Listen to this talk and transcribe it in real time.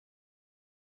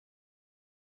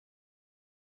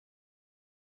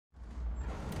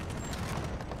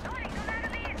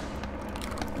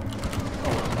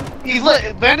He's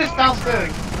lit. Bandage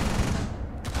downstairs.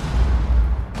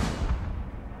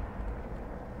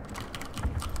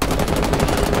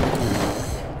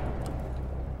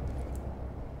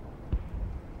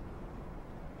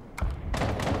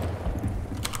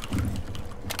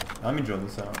 Let me drone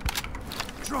this out.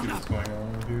 See what's going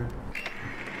on over here.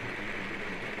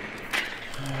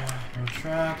 No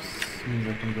traps. Means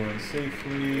I can go in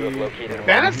safely.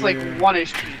 Bandit's like 1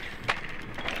 HP.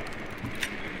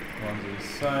 One's in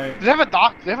sight. Do they have a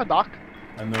dock? Do they have a dock?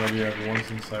 I have no idea. One's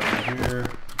in sight right here.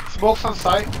 Smoke's on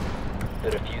site.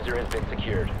 The diffuser has been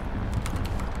secured.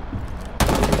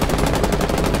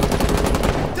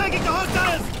 Taking the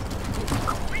hostiles!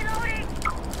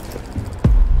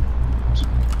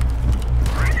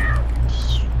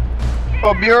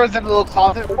 Oh, mirrors in the little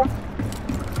closet.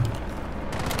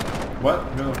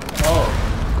 What? No. Oh.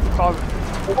 Closet.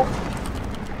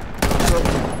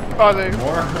 Oh, they.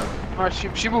 More? Alright,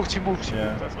 she moved.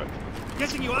 Yeah. That's right.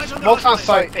 Getting you eyes on the Smoke's on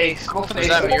hostiles. site. Ace. Smoke's on Is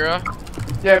Ace. that Mira?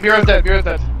 Yeah, Mira's dead. Mira's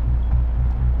dead.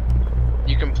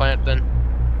 You can plant then.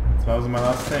 So that was my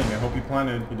last thing. I hope he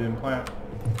planted. He didn't plant.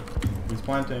 He's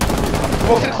planting.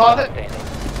 Smoke's in the closet.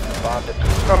 Bomb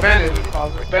diffuser. Oh, bandit in the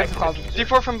closet. Bandit's in the closet.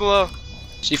 C4 from below.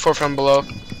 C4 from below.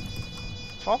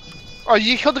 Fuck. Oh,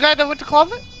 you killed the guy that went to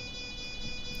closet?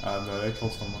 No, they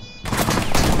killed someone.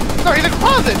 No, he's in the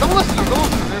closet. Don't listen to him. Don't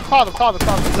listen to him. In the closet.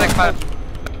 He's like 5.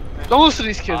 Don't listen to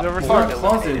these kids. They're He was retarded. in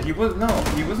closet. He was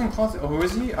he was in closet. Oh, who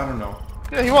is he? I don't know.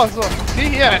 Yeah, he was. Look. See?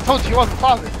 Yeah, I told you he was in the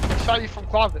closet. He shot you from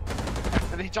closet.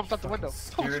 And then he jumped out the window.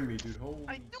 Scared me, dude. Holy.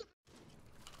 I knew.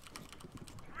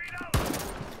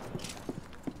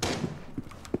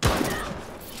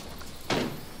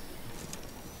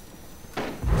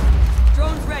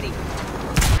 Drones ready.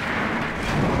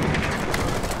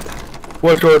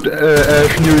 Watch out,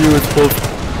 Ash near you is both.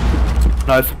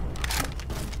 Nice.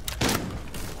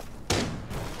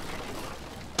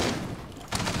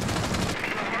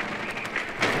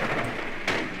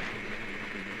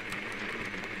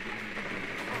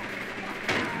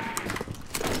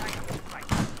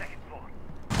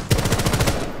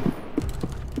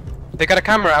 They got a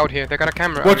camera out here. They got a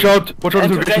camera. Watch out Enter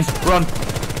interrogation. Run.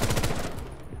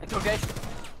 Interrogation.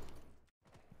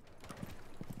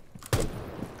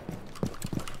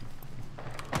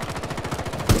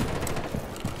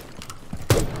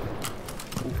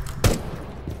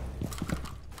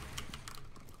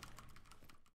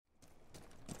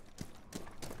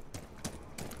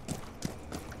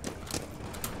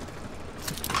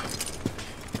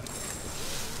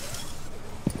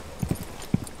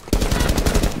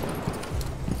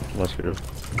 Let's get it.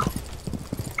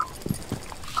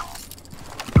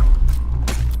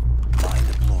 Mine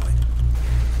deployed.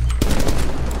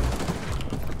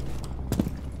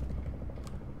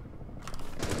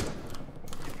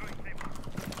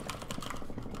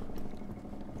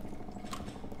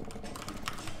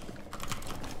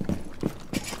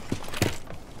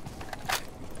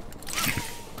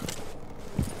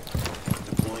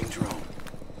 Deploying drone.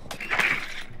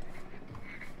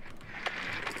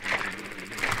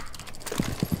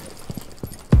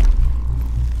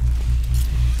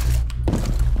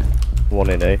 One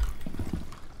in A.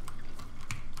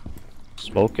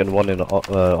 Smoke and one in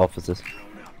offices.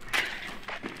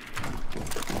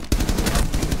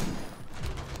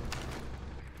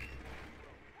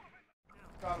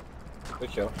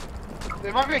 Good kill.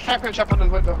 There might be a camper trap on the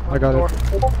window. I got it.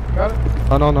 Got it?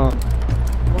 Oh no no. One.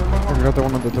 I got the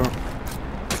one on the door.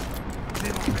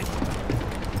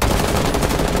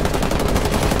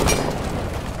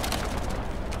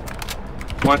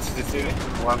 One CCTV,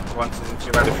 one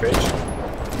CCTV by the fridge.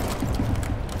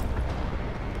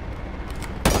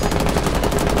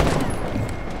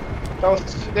 That was.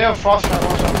 They have frost trap.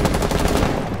 Watch out.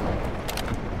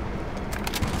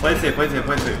 Play safe.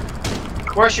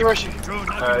 Where is she?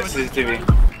 CCTV.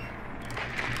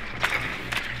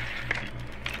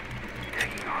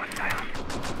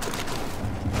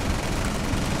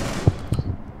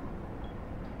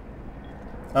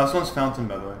 This one's fountain,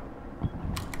 by the way.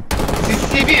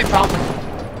 CCTV and fountain.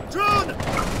 Drone!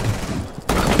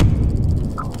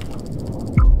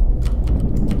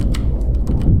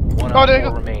 One Oh, there you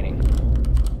op go. remaining.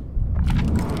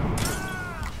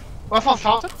 Left on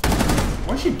fountain?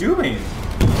 What's she doing?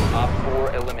 Op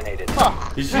 4 eliminated.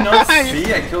 Fuck. Did she not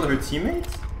see I killed her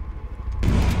teammates?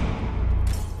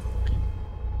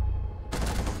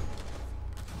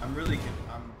 I'm really good.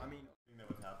 I mean, you know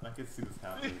what happened. I could see this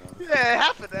happening. Honestly. Yeah, it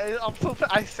happened. I'm so.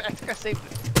 I think I saved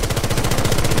it.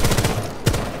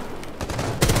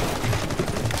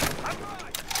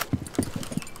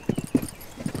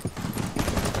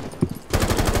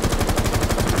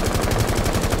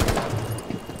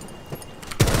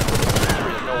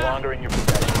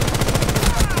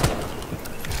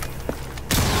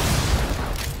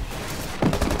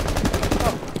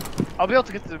 I'll be able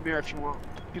to get to the mirror if you want.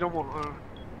 If you don't want,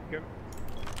 here.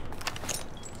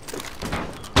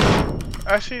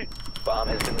 Actually, Bomb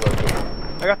has been located.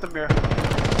 I got the mirror.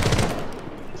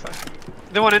 Sorry.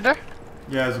 The one in there?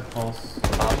 Yeah, there's a pulse.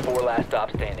 Op 4 last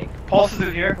stop standing. Pulse is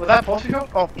in here. Was that Pulse you go?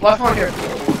 Oh, last one here.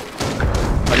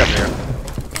 I got mirror.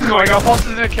 Oh my god, Pulse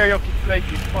is in a karaoke.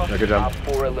 Thank you. Pulse. Yeah, good job.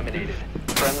 Op 4 eliminated.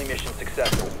 Friendly mission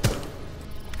successful.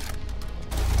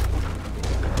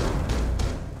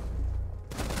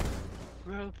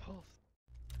 Where's the Pulse?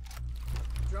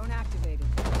 Drone activated.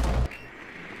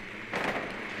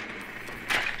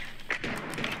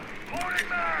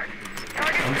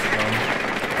 I'm slow.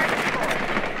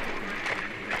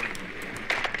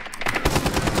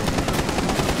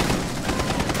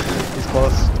 He's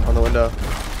close on the window.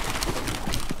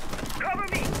 Cover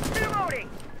me! Reloading!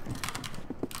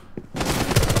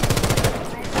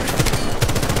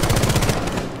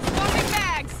 Swapping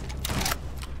bags!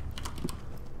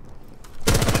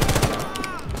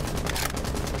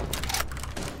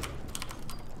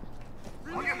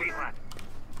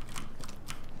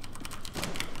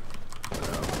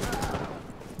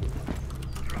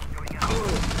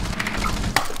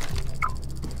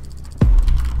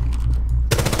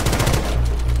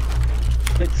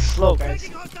 It's slow, guys.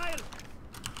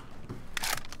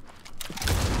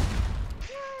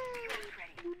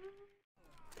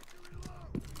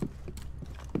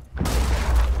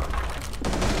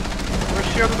 Where's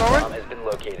she on the door? Bomb has been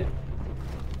located.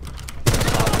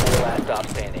 Op 4 last stop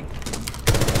standing.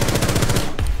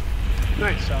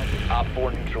 Nice job. Op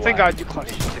 4 neutralized. Thank God you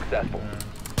clutched. Mission successful.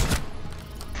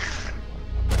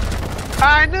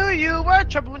 I knew you were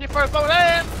trouble when you first loaded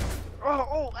in.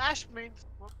 Oh, Ash means.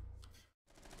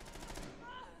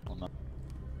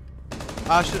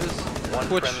 Ash is One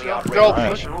Twitch. friendly Go operator.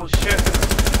 push. Oh shit.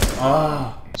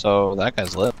 Ah. So that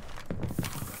guy's lit.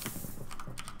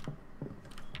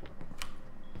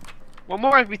 One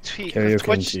more be T.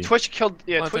 Karaoke and T. Twitch killed.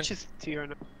 Yeah, I Twitch think- is T right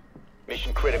now.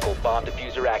 Mission critical. Bomb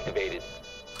diffuser activated.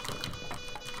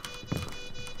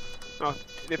 Oh,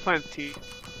 they playing T.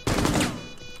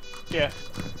 Yeah.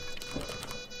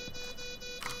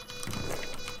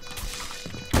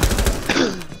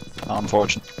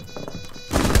 Unfortunate.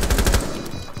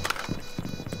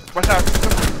 Watch out.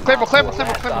 Claymore on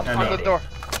the door.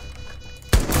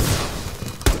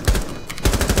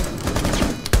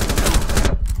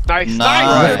 Nice.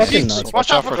 Nice. Fucking nuts.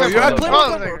 Watch out for Watch out for Claymore. You had Claymore.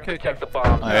 Oh, Claymore? there you go. Okay, Protect the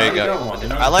bomb. There you You got go. one, you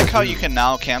know? I like how you can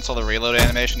now cancel the reload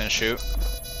animation and shoot.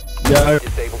 Yeah,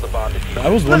 Disable the bomb diffuser. I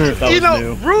was wondering if that You was know,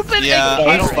 new. Ruben Yeah, and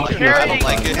I Casey don't carrying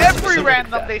like it. every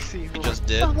random they see. You just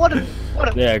did. What a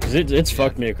Yeah, because it's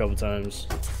fucked me a couple times.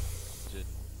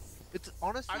 It's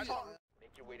honestly.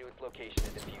 Make your way to its location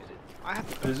and defuse it. I have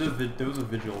to. There was a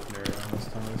vigil opener around this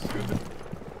time.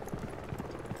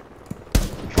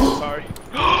 Sorry.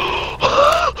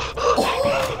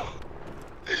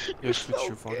 Jag switchar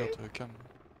ju fråga till kan.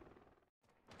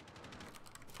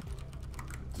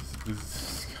 This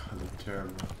is kind of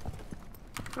terrible.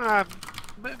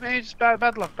 Maybe just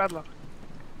bad luck.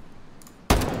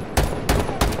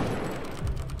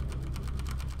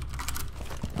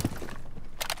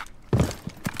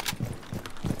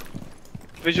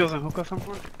 Visuals and hookah some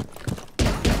point?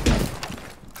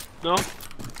 No?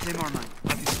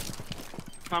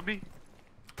 Not me?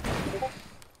 I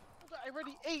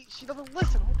already ate, she doesn't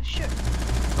listen, holy shit.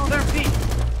 No, they're B.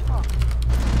 Oh.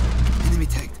 Enemy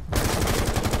tagged.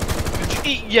 Did you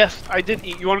eat? Yes, I did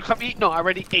eat. You wanna come eat? No, I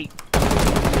already ate.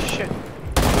 Shit.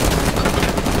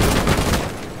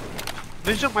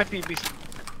 Vision might be B.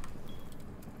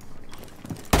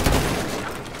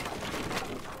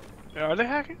 Yeah, are they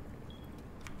hacking?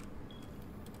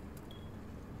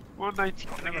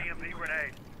 119. Never.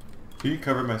 Can you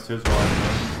cover my stairs while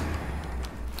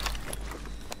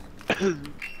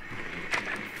I'm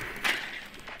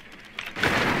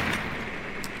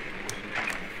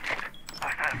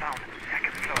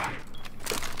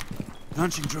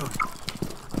Launching drone.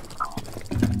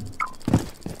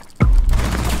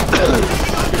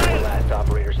 Last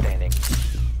operator standing.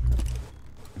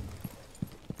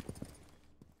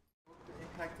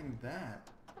 impacting that?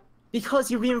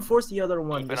 Because you reinforced the other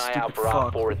one. Keep an you eye out stupid for Op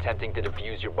fuck. 4 attempting to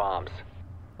defuse your bombs.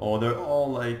 Oh, they're all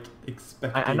like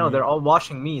expecting. I know, they're all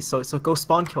watching me, so go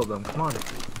spawn kill them, come on.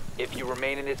 If you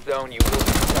remain in this zone, you will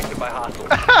be detected by hostiles.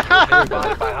 You have been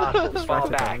spotted by hostiles. Fall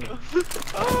back. You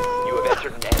have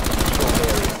entered an enemy controlled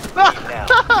area. Leave now.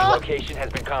 Your location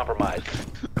has been compromised.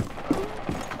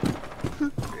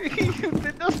 You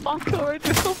did the spawn kill right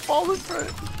there, so falling for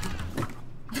it.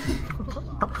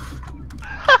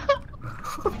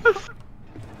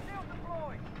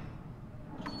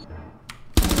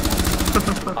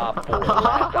 Op 4,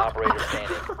 last operator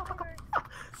standing.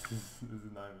 This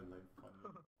is not even like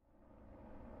funny.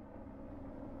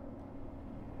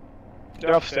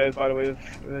 They're upstairs, by the way,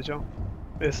 with Joe.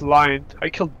 It's lying. I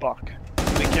killed Buck.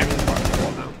 They can't really mark the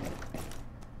ball now.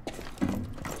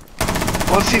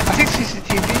 Well, see, I think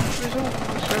CCTV.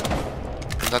 I'm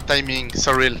sure. That timing,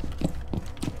 surreal.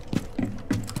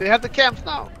 They have the camps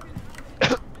now.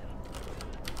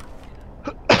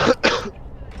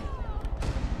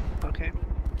 Okay.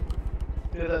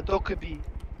 Yeah, the dog could be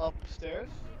upstairs.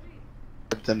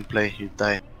 Let them play, you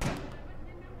die.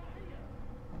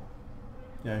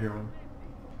 Yeah, I hear one.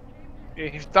 Yeah,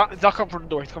 he's not come from the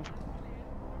door. He's come from.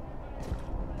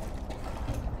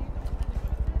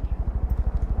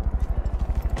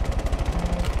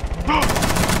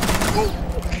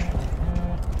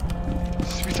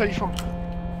 We saw you from.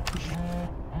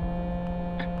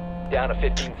 Down to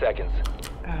 15 seconds.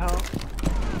 Hell.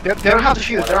 They don't have to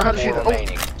shoot it. They don't have to shoot it. Oh,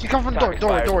 Remaining. he come from the door.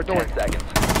 Time Door. expires in 10 seconds.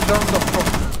 Down the door.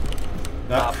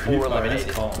 That Op 4 is eliminated.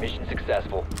 calm. Mission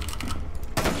successful.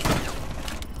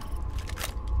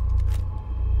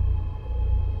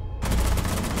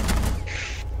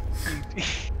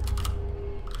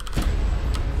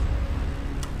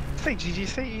 Say GG.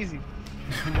 Say easy.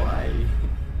 Why?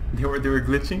 They were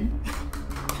glitching?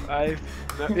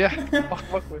 Yeah.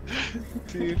 Fuck with.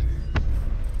 Dude.